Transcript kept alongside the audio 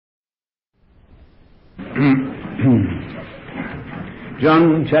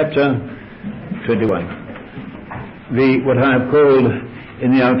John chapter 21. What I have called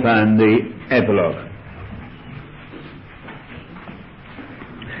in the outline the Epilogue.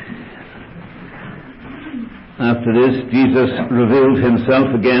 After this, Jesus revealed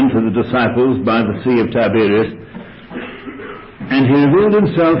himself again to the disciples by the Sea of Tiberias, and he revealed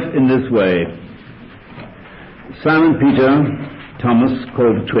himself in this way. Simon Peter, Thomas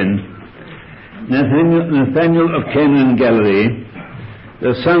called the twin, Nathanael of Cana in Galilee,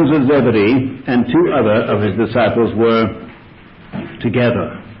 the sons of Zebedee, and two other of his disciples were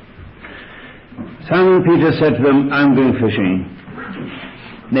together. Simon Peter said to them, "I'm going fishing."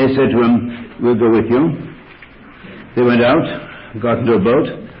 They said to him, "We'll go with you." They went out, got into a boat,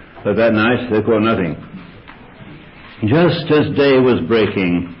 but that night they caught nothing. Just as day was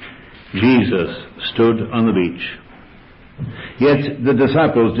breaking, Jesus stood on the beach. Yet the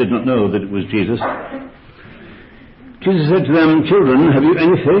disciples did not know that it was Jesus. Jesus said to them, "Children, have you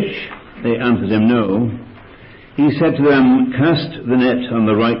any fish?" They answered him, "No." He said to them, "Cast the net on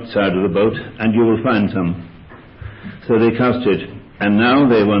the right side of the boat, and you will find some." So they cast it, and now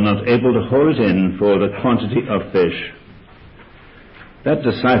they were not able to haul it in for the quantity of fish. That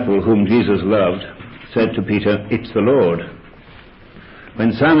disciple whom Jesus loved said to Peter, "It's the Lord."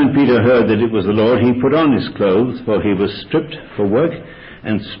 When Simon Peter heard that it was the Lord, he put on his clothes, for he was stripped for work,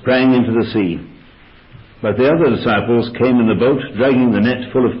 and sprang into the sea. But the other disciples came in the boat, dragging the net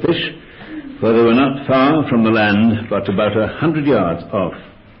full of fish, for they were not far from the land, but about 100 yards off.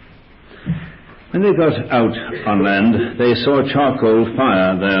 When they got out on land, they saw a charcoal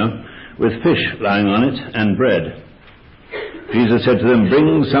fire there, with fish lying on it, and bread. Jesus said to them,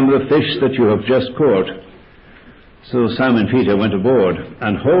 "Bring some of the fish that you have just caught." So Simon Peter went aboard,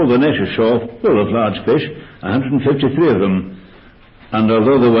 and hauled the net ashore full of large fish, 153 of them. And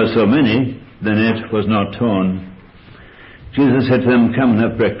although there were so many, the net was not torn. Jesus said to them, "Come and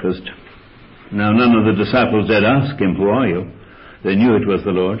have breakfast." Now none of the disciples dared ask him, "Who are you?" They knew it was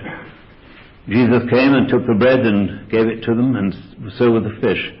the Lord. Jesus came and took the bread and gave it to them, and so with the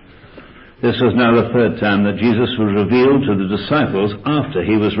fish. This was now the third time that Jesus was revealed to the disciples after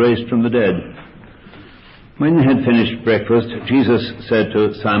he was raised from the dead. When they had finished breakfast, Jesus said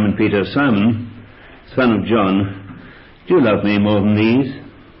to Simon Peter, "Simon, son of John, do you love me more than these?"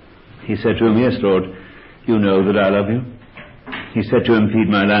 He said to him, "Yes, Lord, you know that I love you." He said to him, "Feed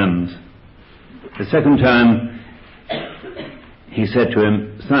my lambs." The second time he said to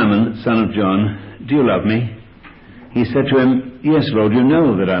him, "Simon, son of John, do you love me?" He said to him, "Yes, Lord, you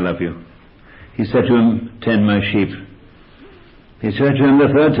know that I love you." He said to him, "Tend my sheep." He said to him the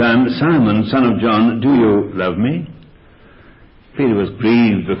third time, "Simon, son of John, do you love me?" Peter was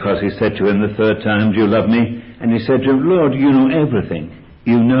grieved because he said to him the third time, "Do you love me?" And he said to him, "Lord, you know everything.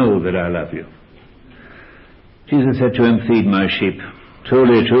 You know that I love you." Jesus said to him, "Feed my sheep.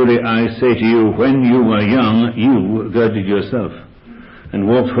 Truly, truly, I say to you, when you were young, you girded yourself and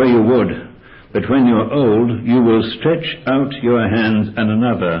walked where you would. But when you are old, you will stretch out your hands, and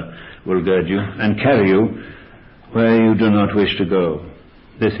another will gird you and carry you where you do not wish to go."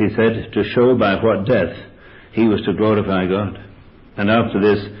 This he said to show by what death he was to glorify God. And after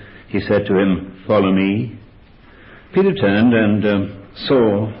this he said to him, "Follow me." Peter turned and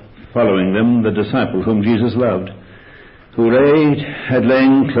saw following them the disciple whom Jesus loved, who had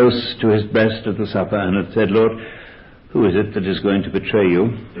lain close to his breast at the supper, and had said, "Lord, who is it that is going to betray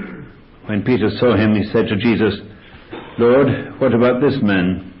you?" When Peter saw him, he said to Jesus, "Lord, what about this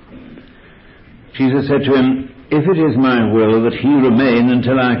man?" Jesus said to him, "If it is my will that he remain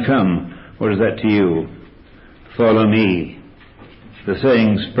until I come, what is that to you? Follow me." The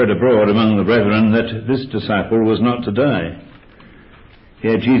saying spread abroad among the brethren that this disciple was not to die.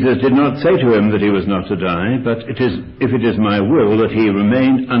 Yet Jesus did not say to him that he was not to die, but if it is my will that he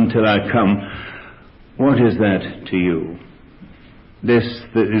remain until I come, what is that to you? This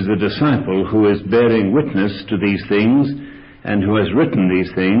is the disciple who is bearing witness to these things, and who has written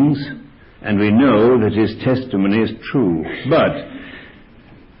these things, and we know that his testimony is true. But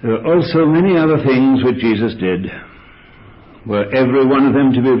there are also many other things which Jesus did. Were every one of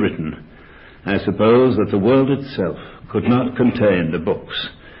them to be written, I suppose that the world itself could not contain the books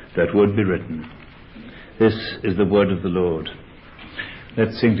that would be written. This is the word of the Lord.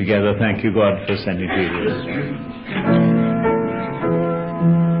 Let's sing together, "Thank you, God, for sending Jesus."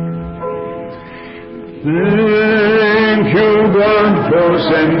 Thank you, God, for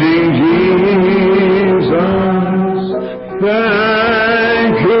sending Jesus.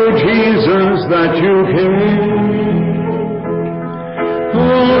 Thank you, Jesus, that you came.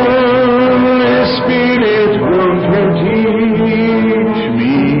 Holy Spirit, won't you teach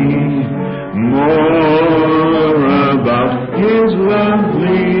me more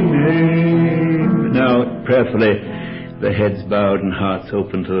prayerfully, the heads bowed and hearts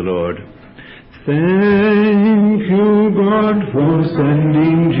open to the Lord. Thank you, God, for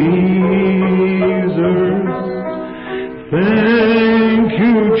sending Jesus. Thank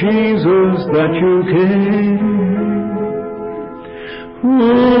you, Jesus, that you came.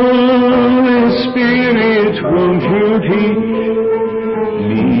 Holy Spirit, won't you teach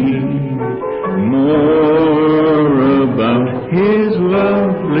me more about His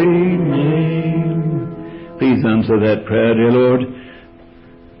lovely name? Please answer that prayer, dear Lord,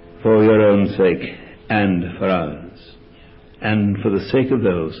 for your own sake and for ours, and for the sake of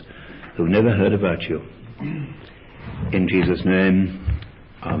those who've never heard about you. In Jesus' name,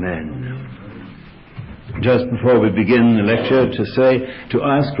 Amen. Just before we begin the lecture, to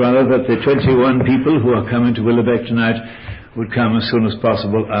ask that the 21 people who are coming to Willowbeck tonight would come as soon as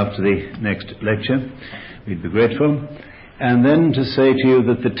possible after the next lecture. We'd be grateful. And then to say to you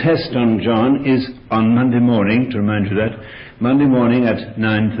that the test on John is on Monday morning, to remind you that, Monday morning at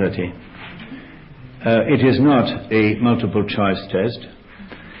 9:30. It is not a multiple choice test.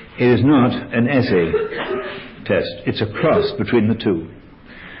 It is not an essay test. It's a cross between the two.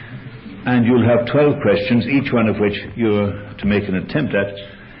 And you'll have 12 questions, each one of which you're to make an attempt at,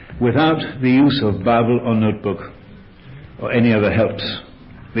 without the use of Bible or notebook or any other helps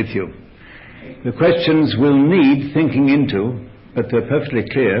with you. The questions will need thinking into, but they're perfectly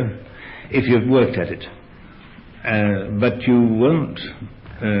clear if you've worked at it. But you won't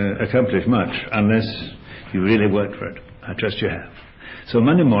accomplish much unless you really work for it. I trust you have. So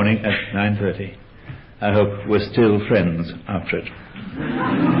Monday morning at 9:30. I hope we're still friends after it.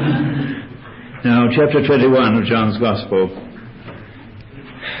 Now, chapter 21 of John's Gospel.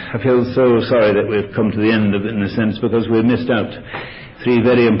 I feel so sorry that we've come to the end of it, in a sense, because we've missed out 3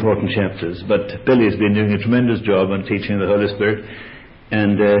 very important chapters. But Billy's been doing a tremendous job on teaching the Holy Spirit,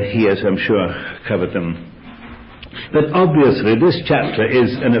 and he has, I'm sure, covered them. But obviously, this chapter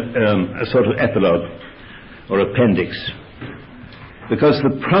is a sort of epilogue or appendix, because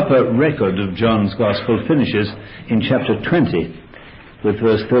the proper record of John's Gospel finishes in chapter 20 with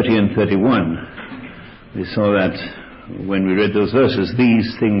verse 30 and 31. We saw that when we read those verses.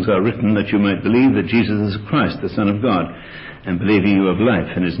 These things are written that you might believe that Jesus is Christ, the Son of God, and believing you have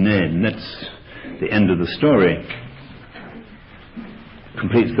life in His name. That's the end of the story.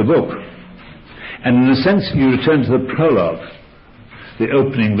 Completes the book. And in a sense, you return to the prologue, the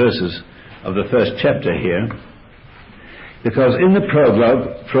opening verses of the first chapter here, because in the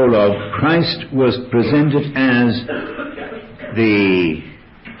prologue, Christ was presented as the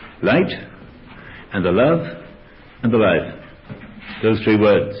light and the love and the life. Those 3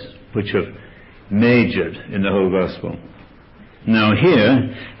 words which have majored in the whole Gospel. Now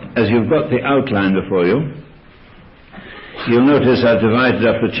here, as you've got the outline before you, you'll notice I've divided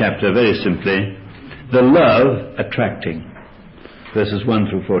up the chapter very simply. The love attracting, verses 1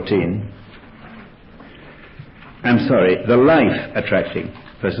 through 14. The life attracting,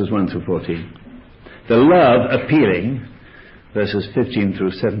 verses 1 through 14. The love appealing, verses 15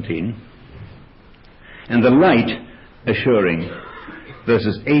 through 17. And the light assuring,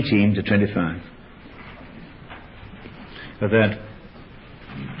 verses 18 to 25. But that,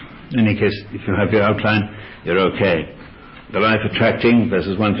 in any case, if you have your outline, you're okay. The life attracting,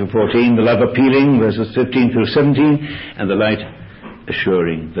 verses 1 through 14. The love appealing, verses 15 through 17. And the light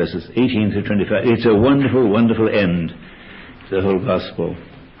assuring, verses 18 through 25. It's a wonderful, wonderful end to the whole Gospel.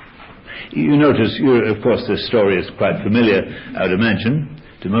 You notice, of course, this story is quite familiar, I would imagine,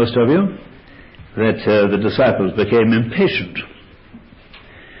 to most of you, that the disciples became impatient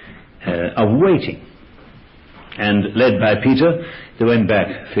of waiting. And led by Peter, they went back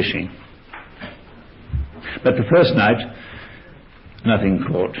fishing. But the first night, nothing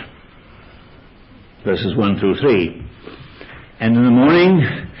caught. Verses 1 through 3. And in the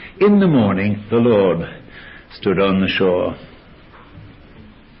morning, the Lord stood on the shore.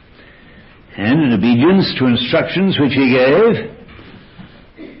 And in obedience to instructions which He gave,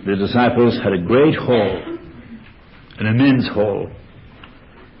 the disciples had a great haul, an immense haul,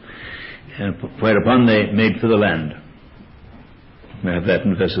 whereupon they made for the land. We have that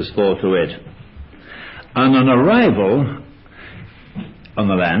in verses 4 through 8. And on arrival on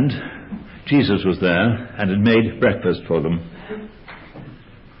the land, Jesus was there and had made breakfast for them.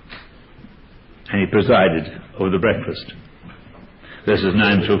 And He presided over the breakfast. Verses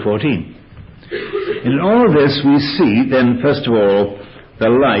 9 through 14. In all of this we see then, first of all, the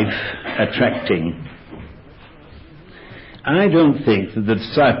life attracting. I don't think that the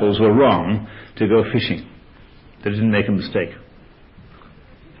disciples were wrong to go fishing. They didn't make a mistake.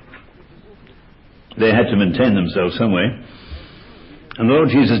 They had to maintain themselves some way. And the Lord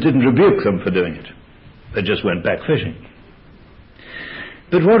Jesus didn't rebuke them for doing it. They just went back fishing.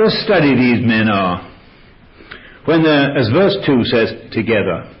 But what a study these men are. When they're, as verse 2 says,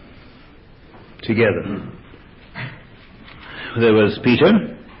 together. Together. There was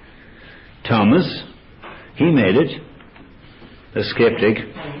Peter, Thomas, he made it, the skeptic,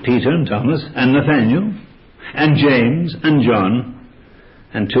 Peter and Thomas, and Nathaniel, and James, and John,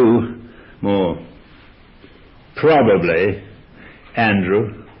 and 2 more. Probably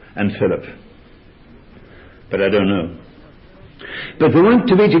Andrew and Philip. But I don't know. But they weren't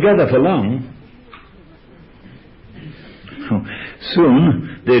to be together for long.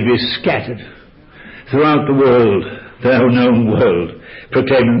 Soon they'd be scattered throughout the world, their known world,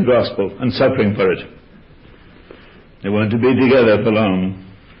 proclaiming the gospel and suffering for it. They weren't to be together for long.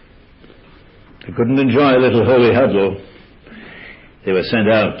 They couldn't enjoy a little holy huddle. They were sent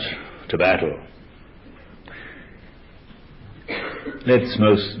out to battle. Let's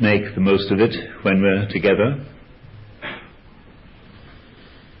make the most of it when we're together.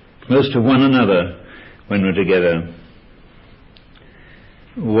 Most of one another when we're together.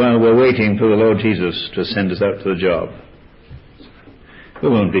 While we're waiting for the Lord Jesus to send us out to the job. We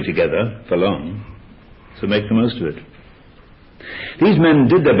won't be together for long, so make the most of it. These men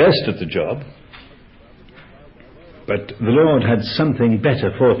did their best at the job, but the Lord had something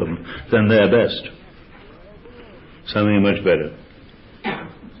better for them than their best. Something much better.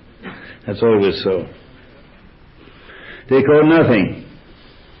 That's always so. They call nothing.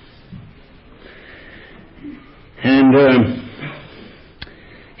 And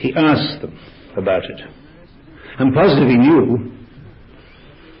he asked them about it. And positively knew,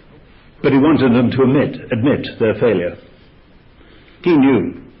 but he wanted them to admit their failure. He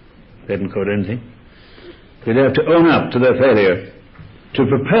knew they hadn't caught anything. They'd have to own up to their failure to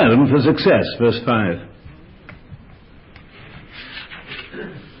prepare them for success. Verse 5.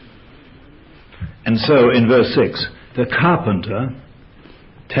 And so in verse 6, the carpenter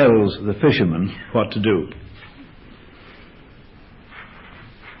tells the fisherman what to do.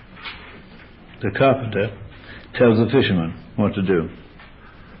 The carpenter tells the fisherman what to do.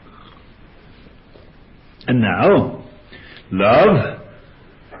 And now, love,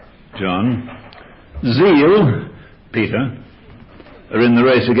 John, zeal, Peter, are in the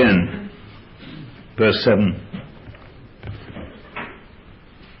race again. Verse 7.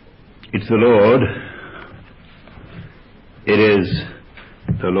 It's the Lord. It is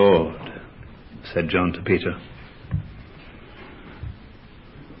the Lord, said John to Peter.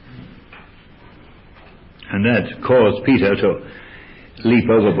 And that caused Peter to leap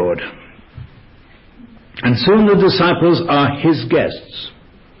overboard. And soon the disciples are his guests,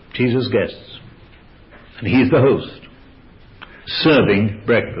 Jesus' guests. And he's the host, serving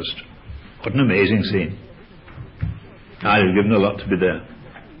breakfast. What an amazing scene. I'd have given a lot to be there.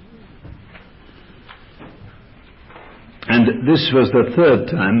 And this was the third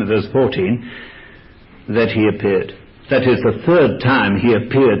time, verse 14, that he appeared. That is the third time he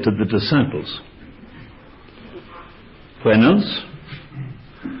appeared to the disciples. When else?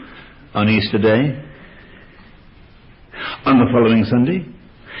 On Easter Day, on the following Sunday,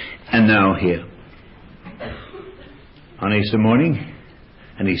 and now here. On Easter morning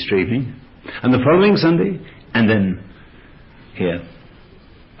and Easter evening, and the following Sunday, and then here.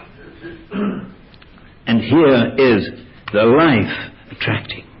 And here is the life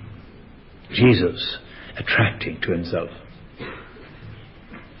attracting. Jesus attracting to himself.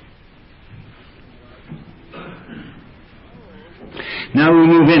 Now we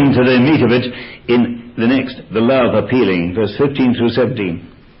move into the meat of it in the next, the love appealing, verse 15 through 17.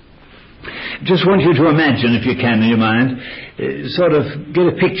 Just want you to imagine, if you can, in your mind, sort of get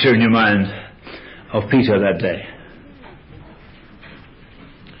a picture in your mind of Peter that day.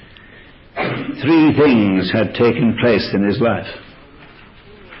 3 things had taken place in his life.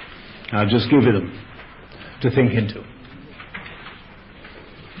 I'll just give you them to think into.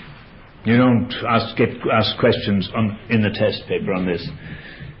 You don't ask questions in the test paper on this,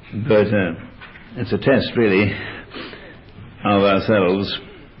 but it's a test, really, of ourselves.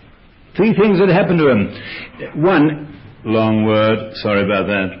 3 things that happened to him. 1, long word, sorry about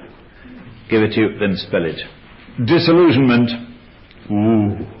that. Give it to you, then spell it. Disillusionment.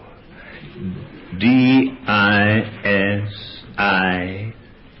 Ooh.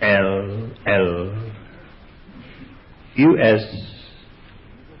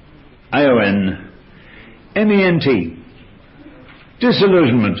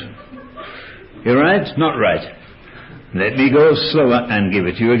 Disillusionment. You're right? Not right. Let me go slower and give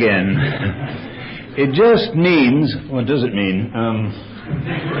it to you again. It just means, what does it mean?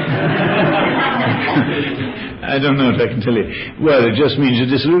 I don't know if I can tell you. Well, it just means you're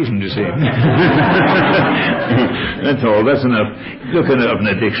disillusioned, you see. That's all. That's enough. Look it up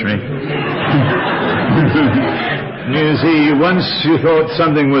in a dictionary. You see, once you thought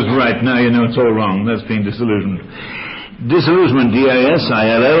something was right, now you know it's all wrong. That's being disillusioned. Disillusionment,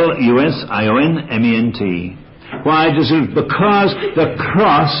 D-I-S-I-L-L-U-S-I-O-N-M-E-N-T. Why disillusionment? Because the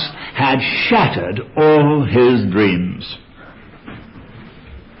cross had shattered all his dreams.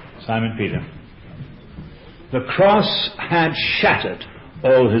 Simon Peter. The cross had shattered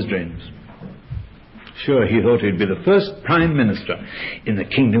all his dreams. Sure, he thought he'd be the first prime minister in the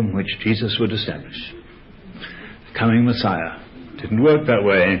kingdom which Jesus would establish. The coming Messiah. Didn't work that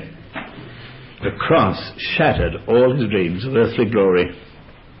way. The cross shattered all his dreams of earthly glory.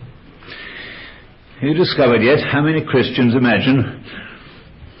 Have you discovered yet how many Christians imagine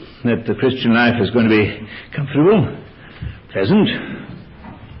that the Christian life is going to be comfortable, pleasant,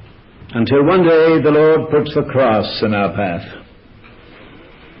 until one day the Lord puts the cross in our path,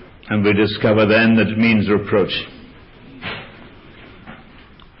 and we discover then that it means reproach,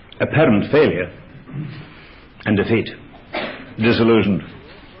 apparent failure, and defeat, disillusioned.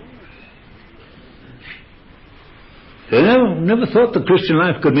 They never thought the Christian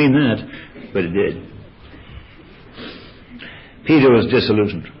life could mean that, but it did. Peter was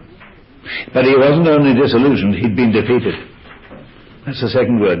disillusioned. But he wasn't only disillusioned, he'd been defeated. That's the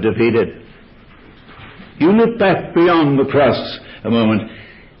second word, defeated. You look back beyond the cross a moment,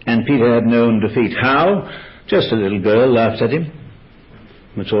 and Peter had known defeat. How? Just a little girl laughed at him.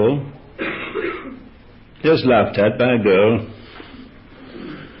 That's all. Just laughed at by a girl.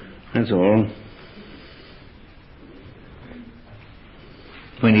 That's all.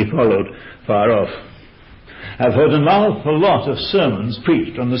 When he followed far off. I've heard an awful lot of sermons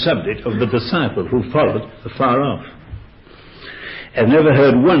preached on the subject of the disciple who followed afar off. I've never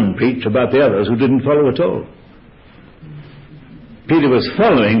heard one preached about the others who didn't follow at all. Peter was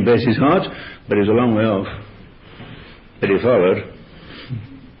following, bless his heart, but he was a long way off. But he followed.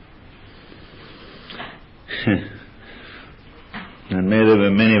 And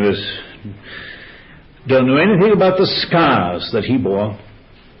many of us don't know anything about the scars that he bore.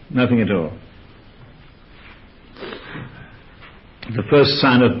 Nothing at all. The first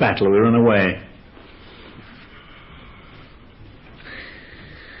sign of battle, we run away.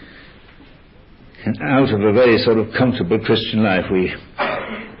 And out of a very sort of comfortable Christian life, we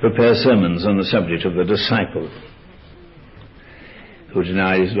prepare sermons on the subject of the disciple who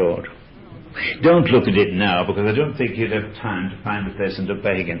denied his Lord. Don't look at it now, because I don't think you'd have time to find the place and look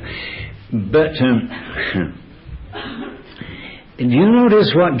back again. But do you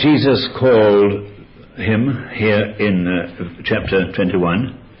notice what Jesus called him here in chapter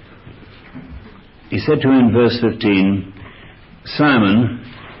 21? He said to him in verse 15, Simon,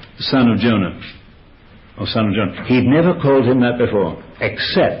 son of Jonah, or son of John. He'd never called him that before,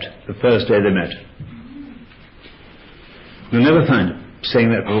 except the first day they met. You'll never find him saying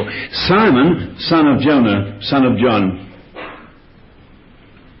that before. Simon, son of Jonah, son of John,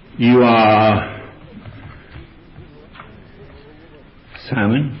 you are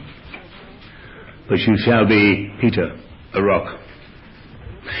Simon, but you shall be Peter, a rock.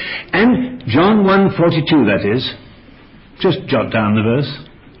 And John 1:42, that is, just jot down the verse.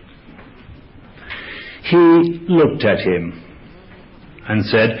 He looked at him and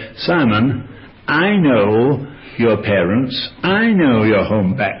said, Simon, I know your parents, I know your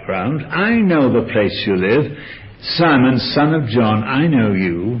home background, I know the place you live. Simon, son of John, I know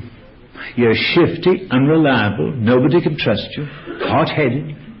you. You're shifty, unreliable, nobody can trust you,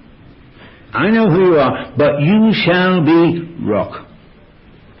 hot-headed. I know who you are, but you shall be rock.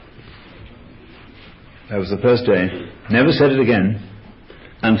 That was the first day. Never said it again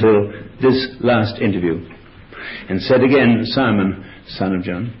until this last interview. And said again, Simon, son of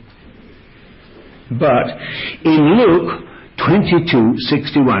John. But in Luke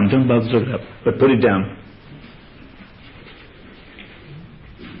 22:61, don't bother to look it up, but put it down.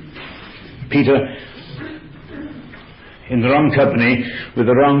 Peter, in the wrong company, with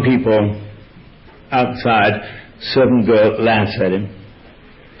the wrong people, outside, servant girl laughs at him.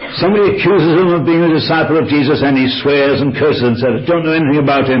 Somebody accuses him of being a disciple of Jesus, and he swears and curses and says, don't know anything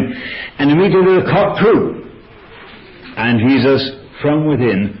about him. And immediately the cock crew. And Jesus, from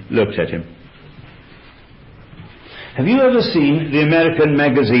within, looked at him. Have you ever seen the American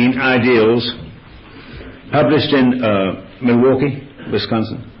magazine Ideals, published in Milwaukee,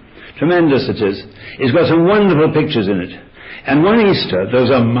 Wisconsin? Tremendous it is. It's got some wonderful pictures in it. And one Easter, there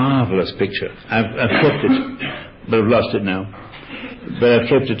was a marvelous picture. I've kept it, but I've lost it now. But I've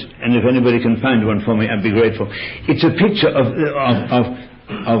kept it, and if anybody can find one for me, I'd be grateful. It's a picture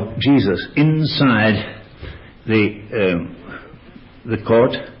of Jesus inside the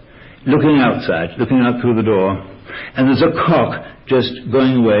court, looking outside, looking out through the door, and there's a cock just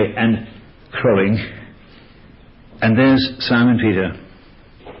going away and crowing, and there's Simon Peter,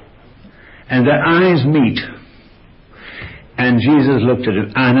 and their eyes meet, and Jesus looked at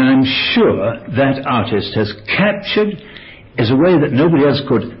him, and I'm sure that artist has captured, as a way that nobody else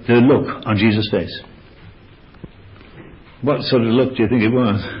could, the look on Jesus' face. What sort of look do you think it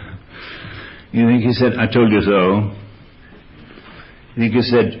was? You think he said, I told you so? You think he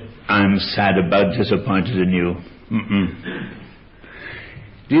said, I'm sad about, disappointed in you?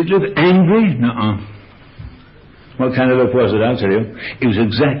 Did he look angry? No. What kind of look was it? I'll tell you. It was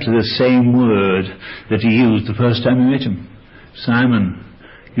exactly the same word that he used the first time he met him. Simon,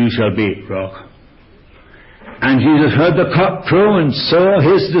 you shall be rock. And Jesus heard the cock crow and saw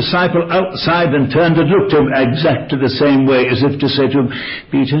his disciple outside and turned and looked at him exactly the same way, as if to say to him,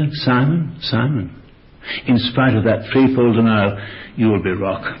 Peter, Simon, Simon, in spite of that threefold denial, you will be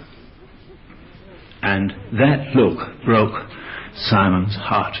rock. And that look broke Simon's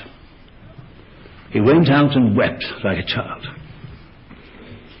heart. He went out and wept like a child.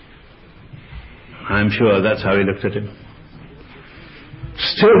 I'm sure that's how he looked at him.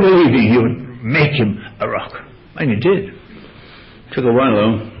 Still believing he would make him a rock. And he did. Took a while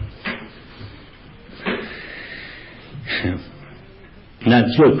though.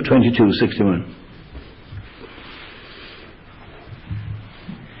 That's Luke 22:61.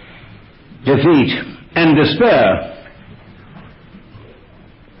 Defeat and despair.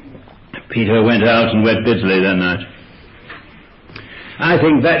 Peter went out and wept bitterly that night. I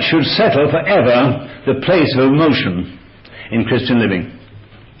think that should settle forever the place of emotion in Christian living.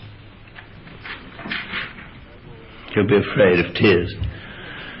 You'll be afraid of tears.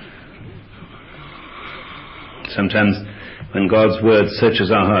 Sometimes when God's word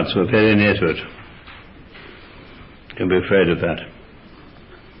searches our hearts, we're very near to it. You'll be afraid of that.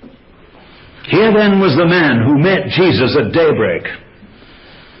 Here then was the man who met Jesus at daybreak.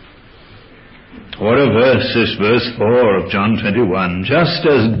 What a verse, this verse 4 of John 21. Just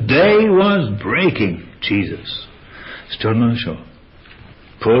as day was breaking, Jesus stood on the shore.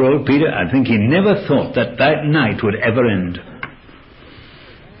 Poor old Peter, I think he never thought that that night would ever end.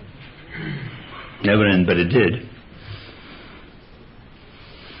 Never end, but it did.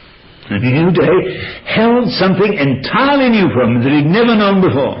 And a new day held something entirely new for him that he'd never known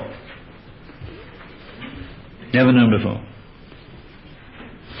before. Never known before.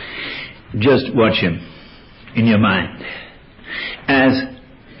 Just watch him in your mind as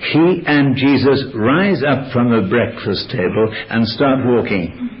he and Jesus rise up from the breakfast table and start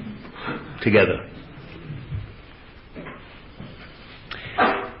walking together.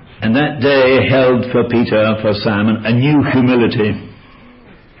 And that day held for Peter, for Simon, a new humility.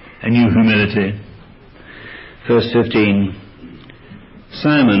 A new humility. Verse 15.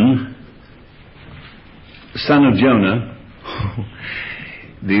 Simon, son of Jonah.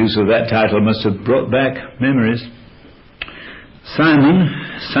 The use of that title must have brought back memories.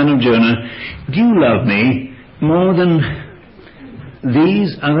 Simon, son of Jonah, do you love me more than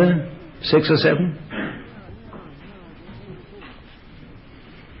these other 6 or 7?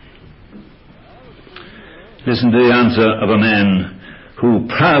 Listen to the answer of a man who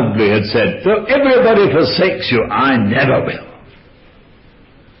proudly had said, though everybody forsakes you, I never will.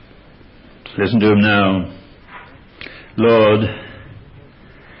 Listen to him now. Lord,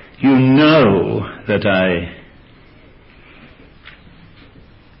 you know that I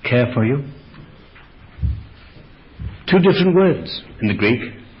care for you. 2 different words in the Greek.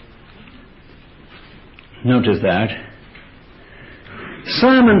 Notice that.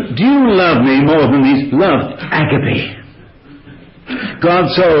 Simon, do you love me more than these? Love, agape. God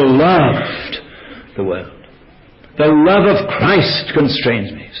so loved the world. The love of Christ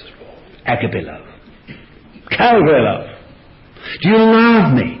constrains me, says Paul. Agape love. Calvary love. Do you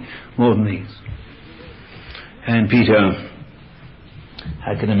love me more than these? And Peter,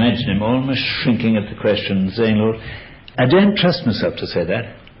 I can imagine him almost shrinking at the question, saying, Lord, I don't trust myself to say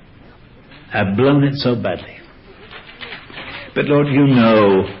that. I've blown it so badly. But Lord, you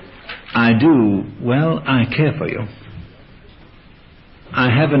know I do. Well, I care for you. I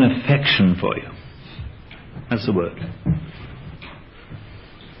have an affection for you. That's the word.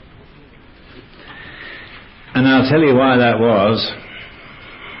 And I'll tell you why that was.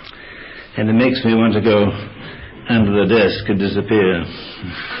 And it makes me want to go under the desk and disappear.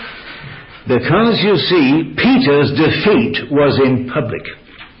 Because, you see, Peter's defeat was in public.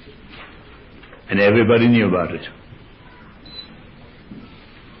 And everybody knew about it.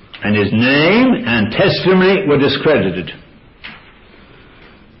 And his name and testimony were discredited.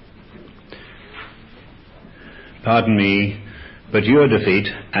 pardon me, but your defeat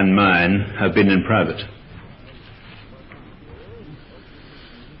and mine have been in private,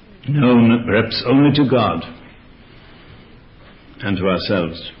 known perhaps only to God and to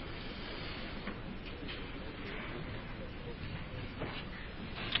ourselves.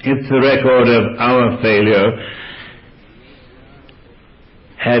 If the record of our failure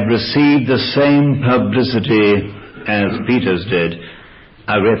had received the same publicity as Peter's did,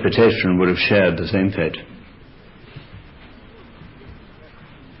 our reputation would have shared the same fate.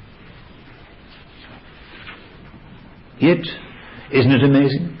 Yet, isn't it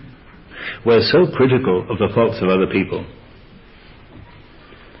amazing? We're so critical of the faults of other people.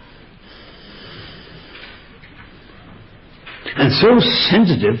 And so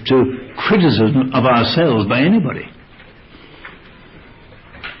sensitive to criticism of ourselves by anybody.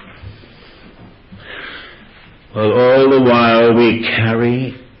 Well, all the while we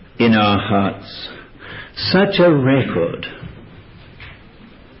carry in our hearts such a record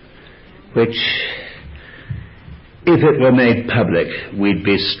which, if it were made public, we'd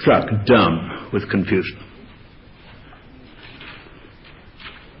be struck dumb with confusion.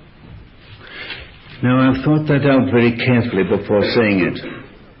 Now, I've thought that out very carefully before saying it.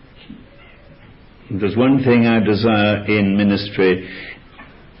 If there's one thing I desire in ministry,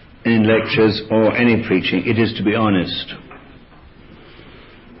 in lectures or any preaching, it is to be honest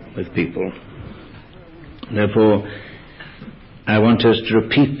with people. Therefore, I want us to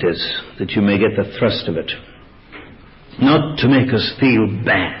repeat this, that you may get the thrust of it. Not to make us feel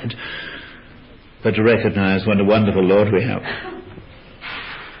bad, but to recognize what a wonderful Lord we have.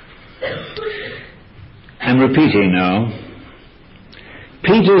 I'm repeating now.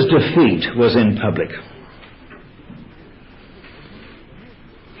 Peter's defeat was in public.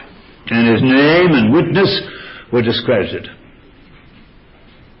 And his name and witness were discredited.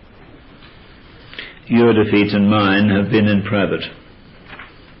 Your defeat and mine have been in private,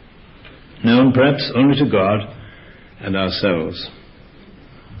 known perhaps only to God and ourselves.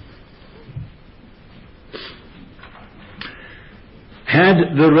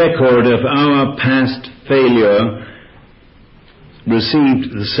 Had the record of our past failure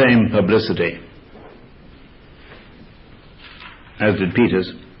received the same publicity as did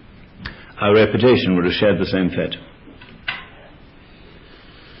Peter's, our reputation would have shared the same fate.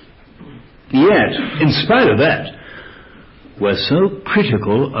 Yet, in spite of that, we're so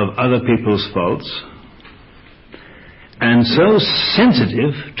critical of other people's faults and so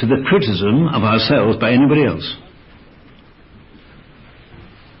sensitive to the criticism of ourselves by anybody else.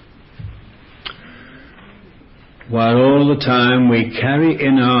 While all the time we carry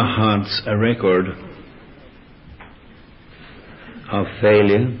in our hearts a record of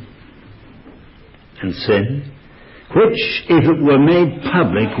failure and sin, which, if it were made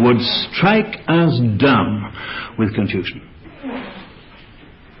public, would strike us dumb with confusion.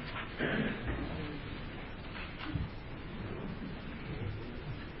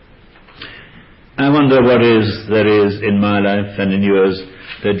 I wonder what there is in my life and in yours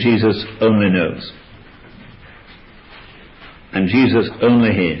that Jesus only knows. And Jesus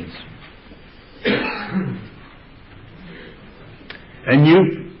only hears. And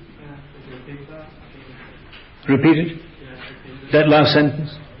you? Repeat it? That last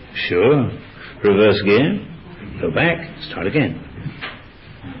sentence? Sure. Reverse gear. Go back. Start again.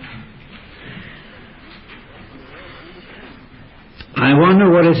 I wonder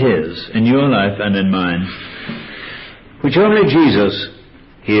what it is in your life and in mine which only Jesus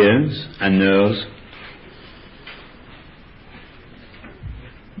hears and knows.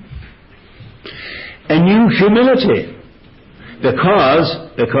 A new humility,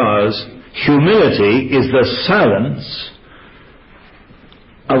 because humility is the silence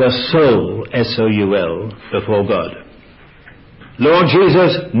of a soul, S-O-U-L, before God. Lord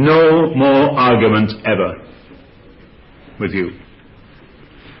Jesus, no more argument ever with you.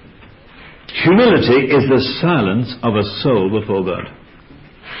 Humility is the silence of a soul before God.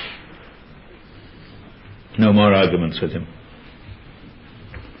 No more arguments with him.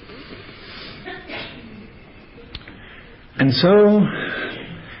 And so,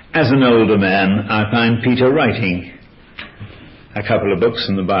 as an older man, I find Peter writing a couple of books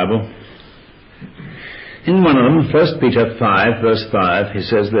in the Bible. In one of them, 1 Peter 5, verse 5, he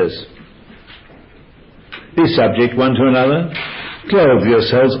says this: Be subject one to another, clothe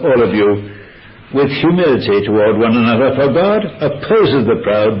yourselves, all of you, with humility toward one another, for God opposes the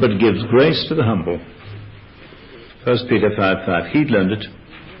proud, but gives grace to the humble. 1 Peter 5:5. He'd learned it.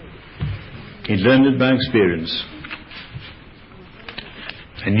 He'd learned it by experience.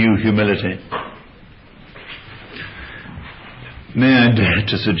 A new humility. May I dare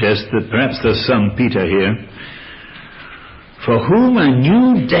to suggest that perhaps there's some Peter here for whom a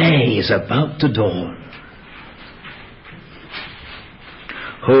new day is about to dawn,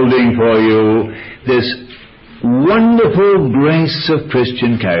 holding for you this wonderful grace of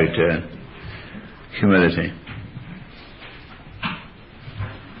Christian character, humility.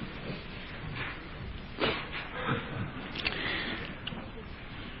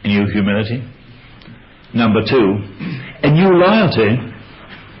 A new humility. Number 2, a new loyalty.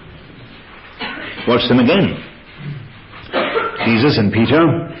 Watch them again. Jesus and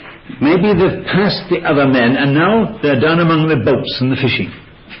Peter, maybe they've passed the other men and now they're down among the boats and the fishing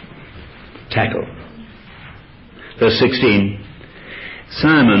tackle. Verse 16,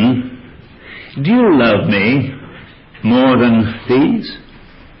 Simon, do you love me more than these?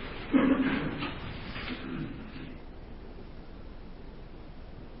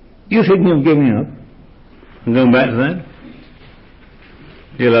 You think of giving up and going back to that?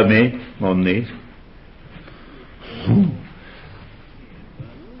 Do you love me more than these?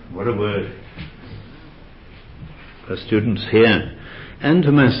 What a word. For students here, and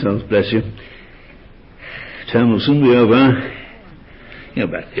for myself, bless you. Term will soon be over. You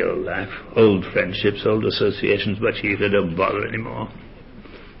know, back to the old life, old friendships, old associations, but you don't bother anymore.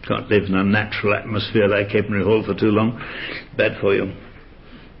 Can't live in a natural atmosphere like Capernwray Hall for too long. Bad for you.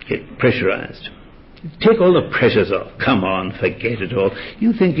 Get pressurized. Take all the pressures off. Come on, forget it all.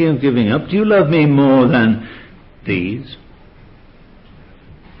 You thinking of giving up? Do you love me more than these?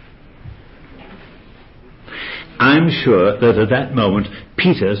 I'm sure that at that moment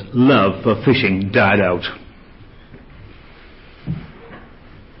Peter's love for fishing died out.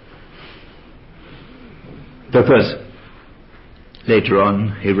 Because later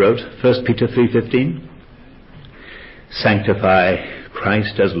on he wrote, 1 Peter 3:15, sanctify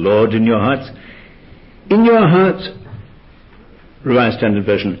Christ as Lord in your hearts. In your hearts, Revised Standard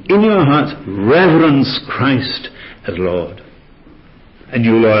Version, in your hearts reverence Christ as Lord. A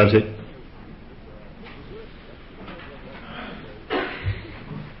new loyalty.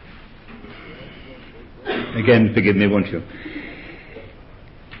 Again, forgive me, won't you?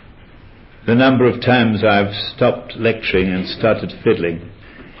 The number of times I've stopped lecturing and started fiddling,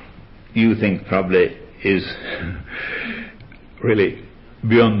 you think probably is really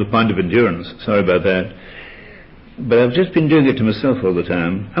beyond the point of endurance. Sorry about that. But I've just been doing it to myself all the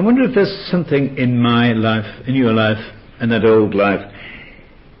time. I wonder if there's something in my life, in your life, and that old life,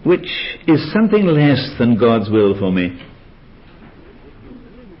 which is something less than God's will for me.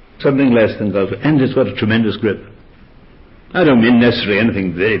 Something less than God's will. And it's got a tremendous grip. I don't mean necessarily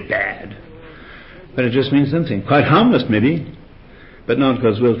anything very bad, but it just means something. Quite harmless, maybe, but not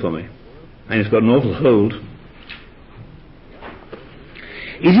God's will for me. And it's got an awful hold.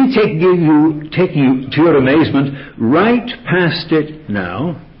 Is he taking you, to your amazement, right past it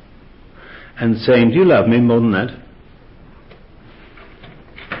now and saying, do you love me more than that?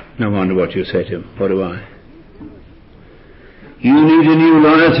 No wonder what you say to him. What do I? You need a new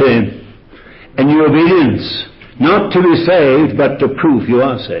loyalty, a new obedience, not to be saved, but to prove you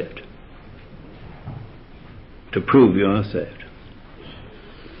are saved. To prove you are saved.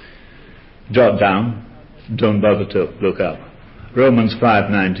 Jot down, don't bother to look up. Romans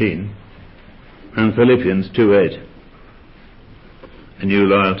 5:19 and Philippians 2:8. A new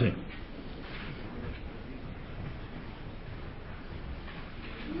loyalty.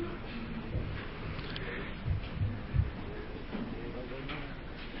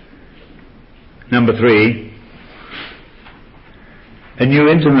 Number 3, a new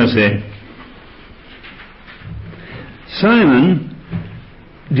intimacy. Simon,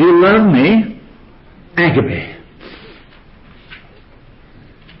 do you love me? Agape.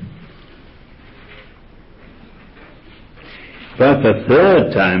 But the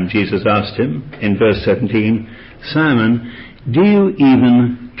third time Jesus asked him, in verse 17, Simon, do you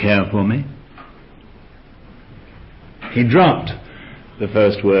even care for me? He dropped the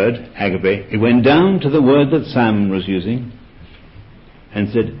first word, agape. He went down to the word that Simon was using and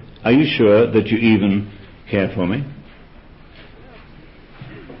said, are you sure that you even care for me?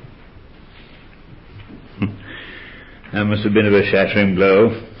 That must have been a shattering blow.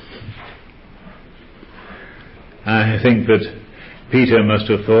 I think that Peter must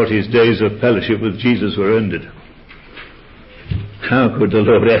have thought his days of fellowship with Jesus were ended. How could the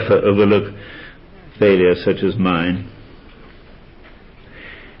Lord ever overlook failure such as mine?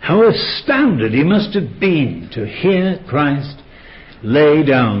 How astounded he must have been to hear Christ lay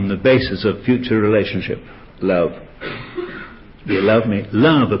down the basis of future relationship. Love. Do you love me?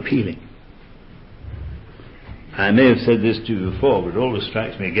 Love appealing. I may have said this to you before, but it always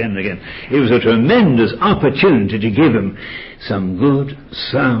strikes me again and again. It was a tremendous opportunity to give him some good,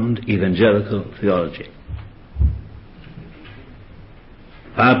 sound evangelical theology.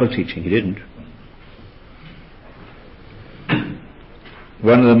 Bible teaching. He didn't.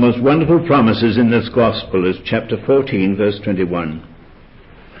 One of the most wonderful promises in this gospel is chapter 14, verse 21.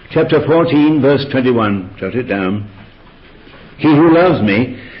 Chapter 14, verse 21. Jot it down. He who loves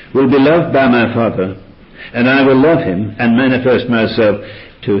me will be loved by my Father, and I will love him and manifest myself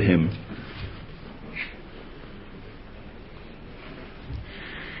to him.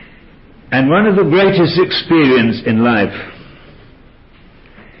 And one of the greatest experiences in life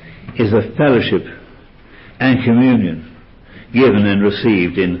is the fellowship and communion given and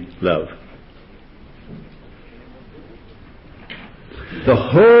received in love. The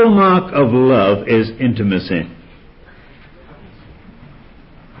hallmark of love is intimacy.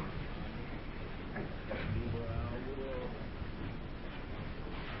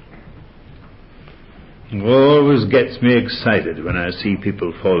 It always gets me excited when I see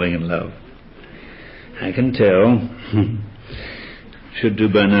people falling in love. I can tell, should do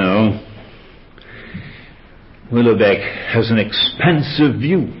by now, Willowbeck has an expansive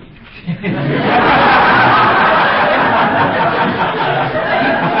view.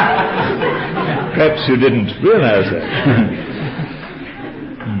 Perhaps you didn't realize that.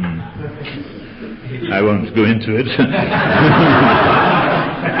 I won't go into it.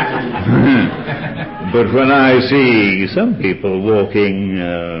 But when I see some people walking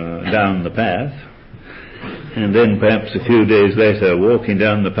down the path, and then perhaps a few days later walking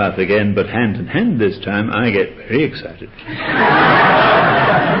down the path again, but hand in hand this time, I get very excited.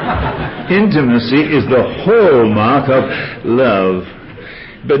 Intimacy is the hallmark of love.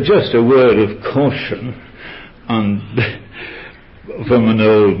 But just a word of caution from an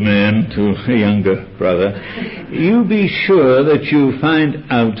old man to a younger brother. You be sure that you find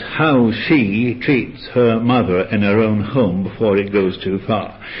out how she treats her mother in her own home before it goes too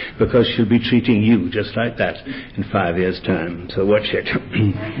far, because she'll be treating you just like that in 5 years' time. So watch it.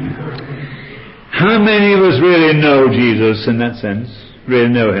 How many of us really know Jesus in that sense? Really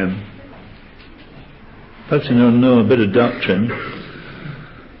know him? Perhaps you know a bit of doctrine,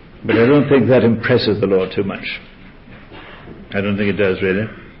 but I don't think that impresses the Lord too much. I don't think it does, really.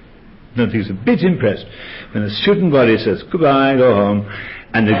 I don't think he's a bit impressed when the student body says, goodbye, go home,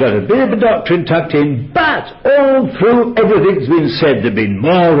 and they've got a bit of a doctrine tucked in, but all through everything's been said, they've been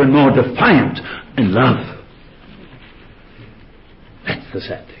more and more defiant in love. That's the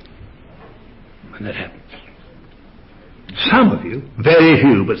sad thing when that happens. Some of you, very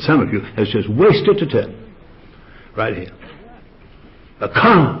few, but some of you, has just wasted a turn right here.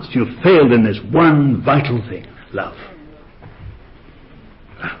 Because you've failed in this one vital thing, love.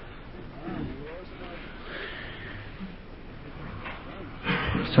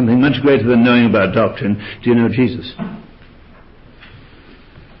 Something much greater than knowing about doctrine. Do you know Jesus?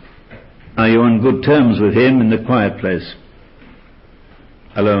 Are you on good terms with him in the quiet place?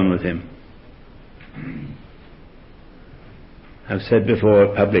 Alone with him? I've said before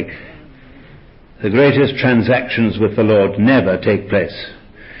in public, the greatest transactions with the Lord never take place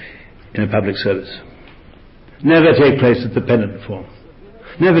in a public service. Never take place at the penitent form.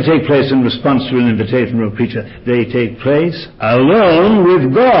 Never take place in response to an invitation from a preacher. They take place alone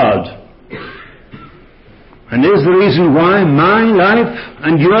with God. And is the reason why my life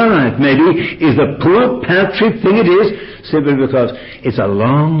and your life, maybe, is the poor, paltry thing it is, simply because it's a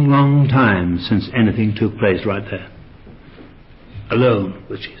long, long time since anything took place right there. Alone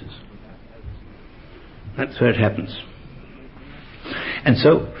with Jesus. That's where it happens. And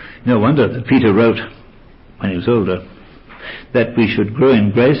so, no wonder that Peter wrote, when he was older, that we should grow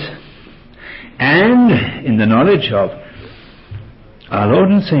in grace and in the knowledge of our Lord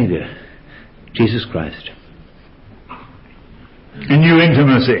and Savior, Jesus Christ. A new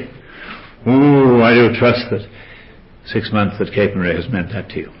intimacy. Oh, I do trust that 6 months at Capernwray has meant that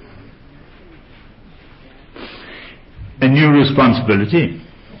to you. A new responsibility.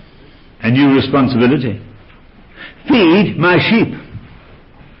 A new responsibility. Feed my sheep.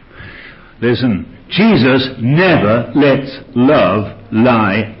 Listen, Jesus never lets love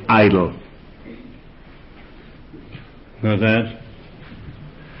lie idle. Know that?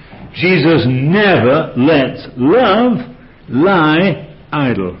 Jesus never lets love lie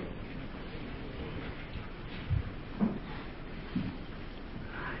idle.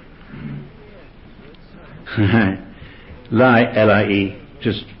 Lie, L-I-E,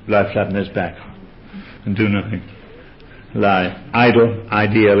 just lie flat on his back and do nothing. Lie. Idle,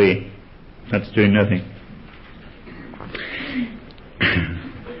 I-D-L-E. That's doing nothing.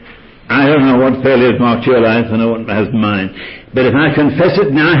 I don't know what failures marked your life, I know what has mine. But if I confess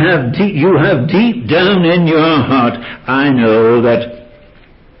it now, you have deep down in your heart, I know that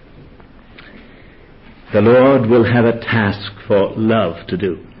the Lord will have a task for love to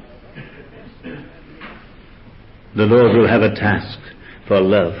do. The Lord will have a task for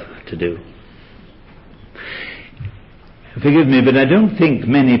love to do. Forgive me, but I don't think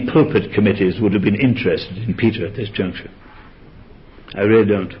many pulpit committees would have been interested in Peter at this juncture. I really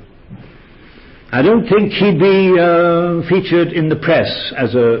don't. I don't think he'd be featured in the press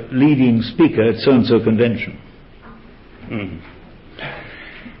as a leading speaker at so-and-so convention.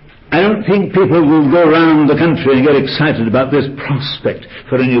 I don't think people will go around the country and get excited about this prospect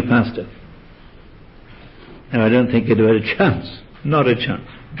for a new pastor. No, I don't think he'd have had a chance. Not a chance.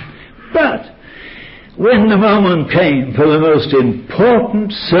 But when the moment came for the most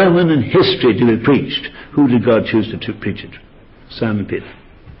important sermon in history to be preached, who did God choose to preach it? Simon Peter.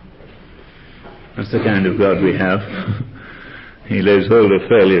 That's the kind of God we have. He lays hold of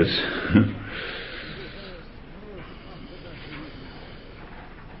failures.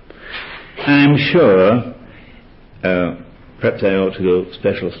 I'm sure, perhaps I ought to go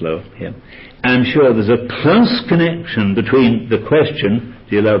special slow here. I'm sure there's a close connection between the question,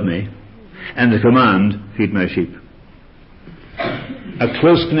 do you love me, and the command, feed my sheep. A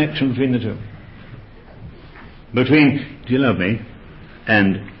close connection between the two. Between, do you love me,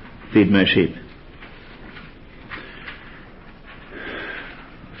 and feed my sheep.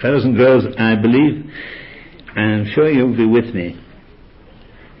 Fellows and girls, I believe, I'm sure you'll be with me,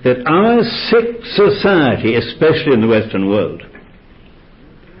 that our sick society, especially in the Western world,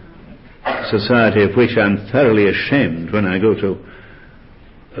 society of which I'm thoroughly ashamed when I go to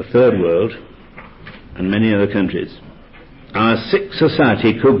a third world and many other countries, our sick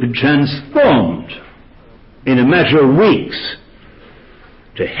society could be transformed in a matter of weeks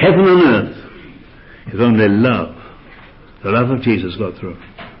to heaven on earth if only love, the love of Jesus, got through.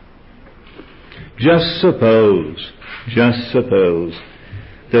 Just suppose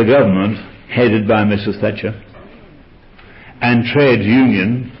the government headed by Mrs. Thatcher and trade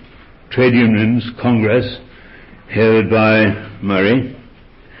unions, Congress headed by Murray,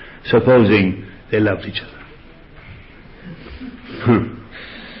 supposing they loved each other.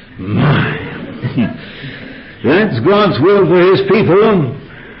 My, that's God's will for his people,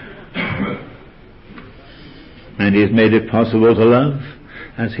 and he's made it possible to love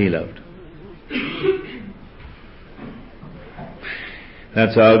as he loved.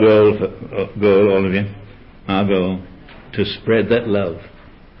 That's our goal, all of you. Our goal, to spread that love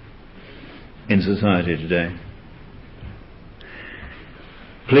in society today.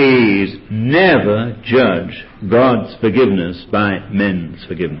 Please never judge God's forgiveness by men's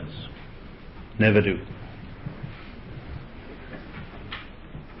forgiveness. Never do.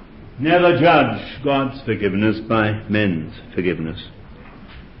 Never judge God's forgiveness by men's forgiveness.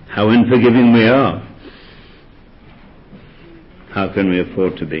 How unforgiving we are. How can we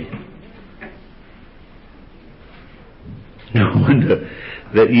afford to be? No wonder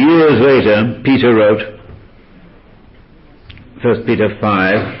that years later Peter wrote, 1 Peter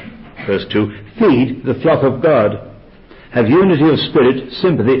 5, verse 2, feed the flock of God. Have unity of spirit,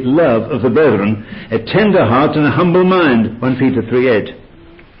 sympathy, love of the brethren, a tender heart and a humble mind. 1 Peter 3:8.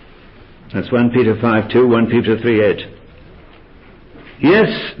 That's 1 Peter 5:2, 1 Peter 3:8. Yes,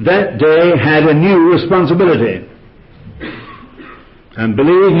 that day had a new responsibility. And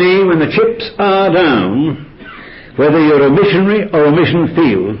believe me, when the chips are down, whether you're a missionary or a mission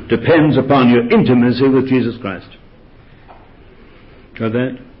field depends upon your intimacy with Jesus Christ. Got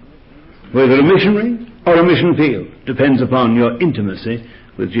that? Whether a missionary or a mission field depends upon your intimacy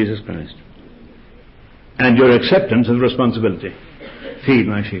with Jesus Christ and your acceptance of responsibility. Feed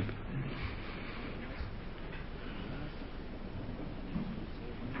my sheep.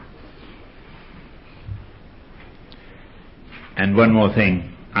 And one more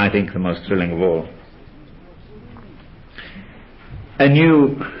thing, I think the most thrilling of all. A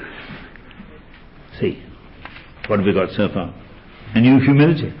new, see, what have we got so far? A new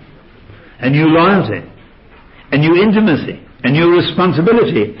humility, a new loyalty, a new intimacy, a new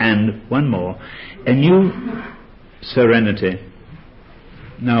responsibility, and one more, a new serenity.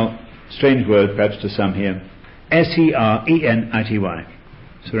 Now, strange word perhaps to some here, S-E-R-E-N-I-T-Y,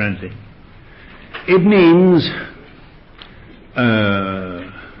 serenity. It means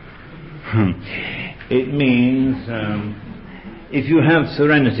if you have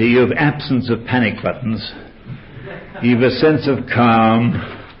serenity, you have absence of panic buttons, you have a sense of calm,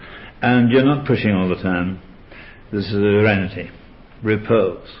 and you're not pushing all the time. This is serenity,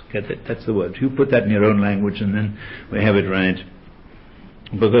 repose. Get it? That's the word. You put that in your own language and then we have it right.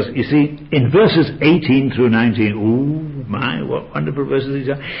 Because, you see, in verses 18 through 19, ooh, my, what wonderful verses these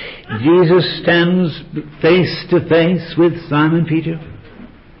are. Jesus stands face to face with Simon Peter.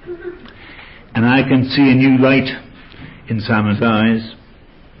 And And I can see a new light in Simon's eyes.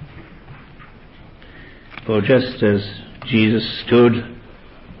 For just as Jesus stood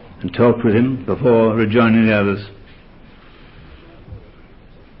and talked with him before rejoining the others,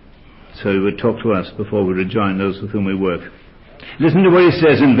 so he would talk to us before we rejoin those with whom we work. Listen to what he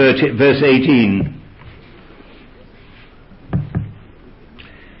says in verse 18.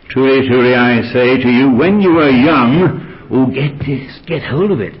 Truly, truly, I say to you, when you were young, get this, get hold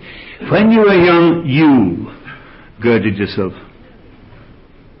of it. When you were young, you girded yourself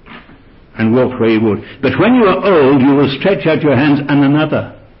and walked where you would. But when you are old, you will stretch out your hands, and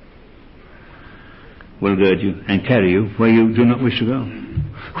another will gird you and carry you where you do not wish to go.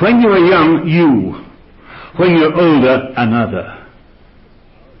 When you are young, you. When you're older, another.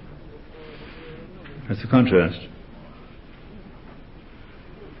 That's the contrast.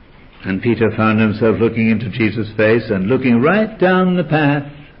 And Peter found himself looking into Jesus' face and looking right down the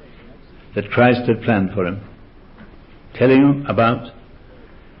path that Christ had planned for him, telling him about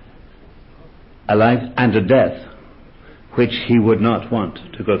a life and a death which he would not want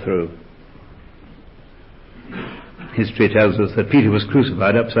to go through. History tells us that Peter was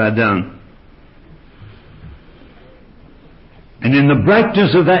crucified upside down. And in the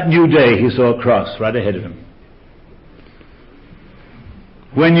brightness of that new day, he saw a cross right ahead of him.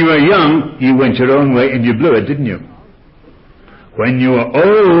 When you were young, you went your own way and you blew it, didn't you? When you were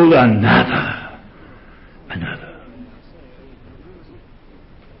old, another.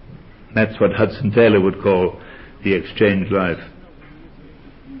 That's what Hudson Taylor would call the exchange life.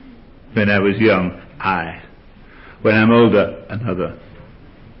 When I was young, I. When I'm older, another.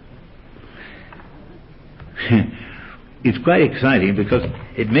 It's quite exciting because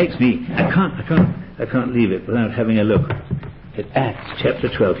it makes me, I can't leave it without having a look at Acts chapter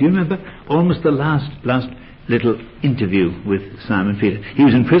 12. You remember almost the last little interview with Simon Peter. He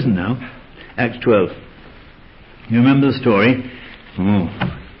was in prison now. Acts 12. You remember the story? Oh,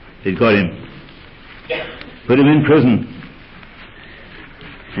 they got him. Put him in prison.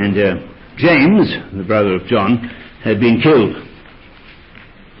 And James, the brother of John, had been killed.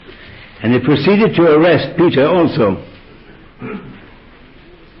 And they proceeded to arrest Peter also.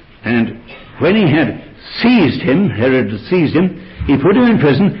 And when he had seized him, Herod had seized him, he put him in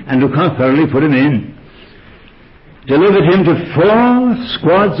prison, and look how thoroughly put him in. Delivered him to 4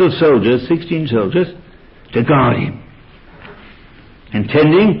 squads of soldiers, 16 soldiers, to guard him,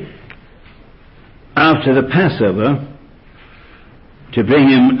 intending after the Passover to bring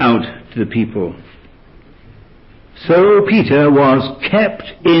him out to the people. So Peter was kept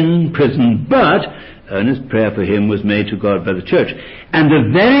in prison, but earnest prayer for him was made to God by the church. And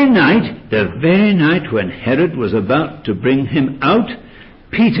the very night when Herod was about to bring him out,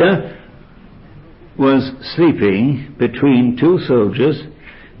 Peter was sleeping between 2 soldiers,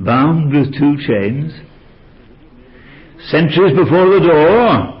 bound with 2 chains. Sentries before the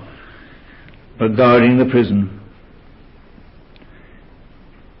door were guarding the prison.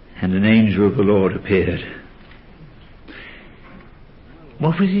 And an angel of the Lord appeared.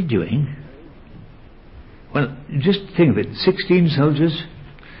 What was he doing? Well, just think of it. 16 soldiers,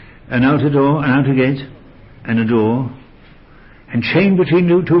 an outer door, an outer gate, and a door, and chained between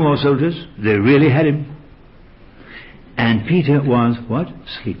 2 more soldiers. They really had him. And Peter was, what?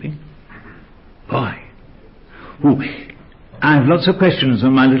 Sleeping. Boy. Ooh, I have lots of questions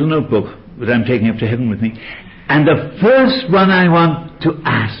on my little notebook that I'm taking up to heaven with me. And the first one I want to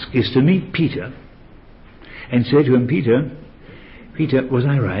ask is to meet Peter and say to him, Peter, was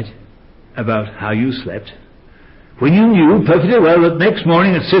I right about how you slept? When you knew perfectly well that next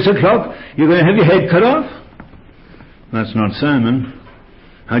morning at 6 o'clock you're going to have your head cut off? That's not Simon.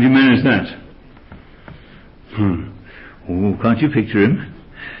 How do you manage that? Oh, can't you picture him?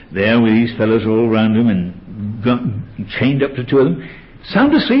 There with these fellows all round him and chained up to 2 of them.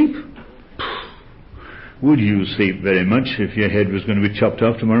 Sound asleep? Would you sleep very much if your head was going to be chopped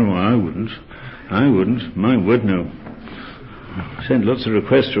off tomorrow? Well, I wouldn't. My word, no. Send lots of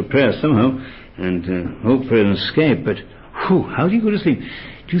requests for prayer somehow and hope for an escape, but how do you go to sleep?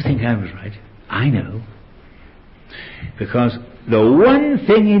 Do you think I was right? I know. Because the one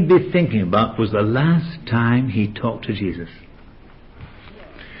thing he'd be thinking about was the last time he talked to Jesus.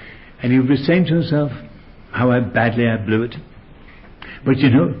 And he would be saying to himself, how badly I blew it. But you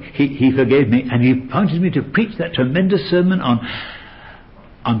know, he forgave me, and he appointed me to preach that tremendous sermon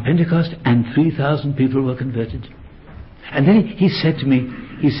on Pentecost, and 3,000 people were converted. And then he said to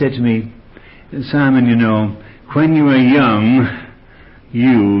me, Simon, you know, when you were young,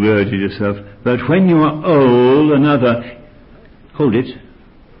 you girded yourself, but when you are old, another. Hold it.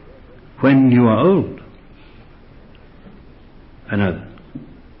 When you are old, another.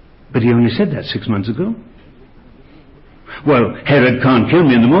 But he only said that 6 months ago. Well, Herod can't kill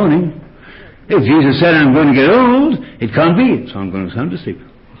me in the morning. If Jesus said I'm going to get old, it can't be. So I'm going to sound asleep,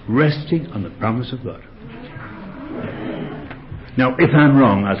 resting on the promise of God. Now, if I'm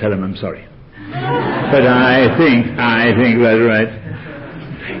wrong, I'll tell him I'm sorry. But I think that's right.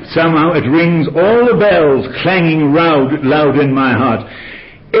 Somehow it rings all the bells clanging loud in my heart.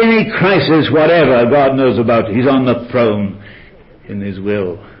 Any crisis, whatever, God knows about it. He's on the throne. In His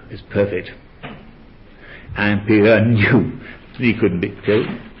will is perfect. And Peter knew he couldn't be killed,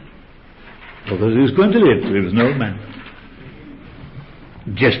 because he was going to live till he was an old man.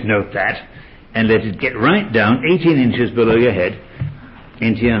 Just note that, and let it get right down 18 inches below your head,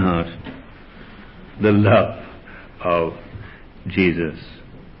 into your heart. The love of Jesus.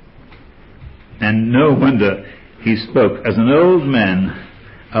 And no wonder he spoke as an old man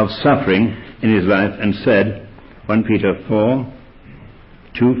of suffering in his life and said, 1 Peter 4,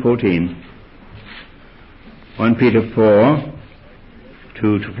 2:14. 1 Peter 4,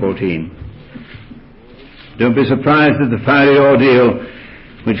 2-14. Don't be surprised at the fiery ordeal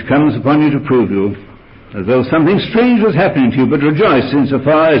which comes upon you to prove you, as though something strange was happening to you, but rejoice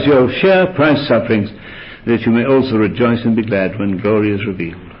insofar as you share Christ's sufferings, that you may also rejoice and be glad when glory is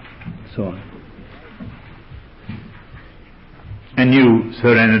revealed. So on. A new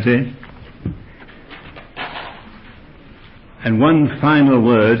serenity. And one final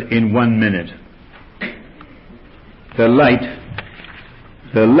word in 1 minute. The light,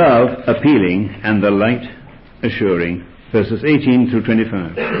 the love appealing, and the light assuring. Verses 18 through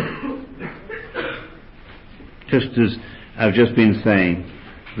 25. Just as I've just been saying,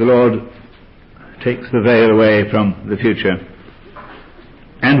 the Lord takes the veil away from the future.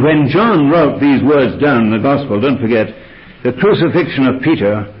 And when John wrote these words down in the Gospel, don't forget, the crucifixion of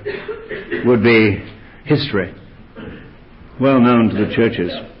Peter would be history, well known to the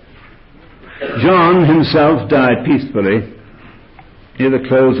churches. John himself died peacefully near the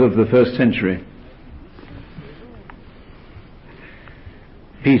close of the 1st century.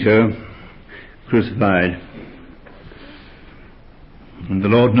 Peter crucified. And the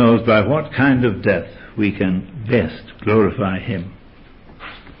Lord knows by what kind of death we can best glorify Him.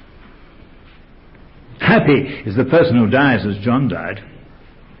 Happy is the person who dies as John died.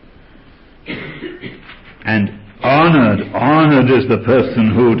 And honored is the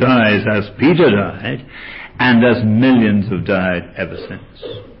person who dies as Peter died, and as millions have died ever since.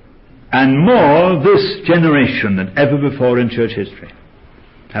 And more, this generation than ever before in church history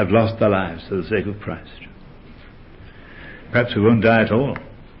have lost their lives for the sake of Christ. Perhaps we won't die at all.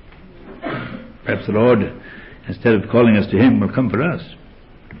 Perhaps the Lord, instead of calling us to Him, will come for us.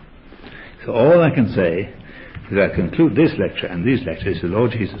 So all I can say, as I conclude this lecture and these lectures, is,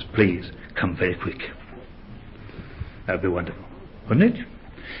 Lord Jesus, please come very quick. That would be wonderful, wouldn't it?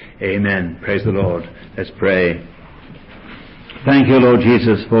 Amen. Praise the Lord. Let's pray. Thank you, Lord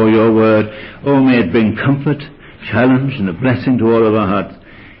Jesus, for your word. Oh, may it bring comfort, challenge, and a blessing to all of our hearts.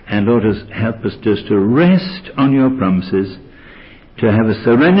 And Lord, help us just to rest on your promises, to have a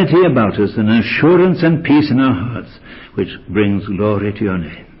serenity about us, an assurance and peace in our hearts, which brings glory to your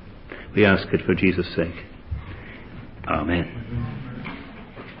name. We ask it for Jesus' sake. Amen.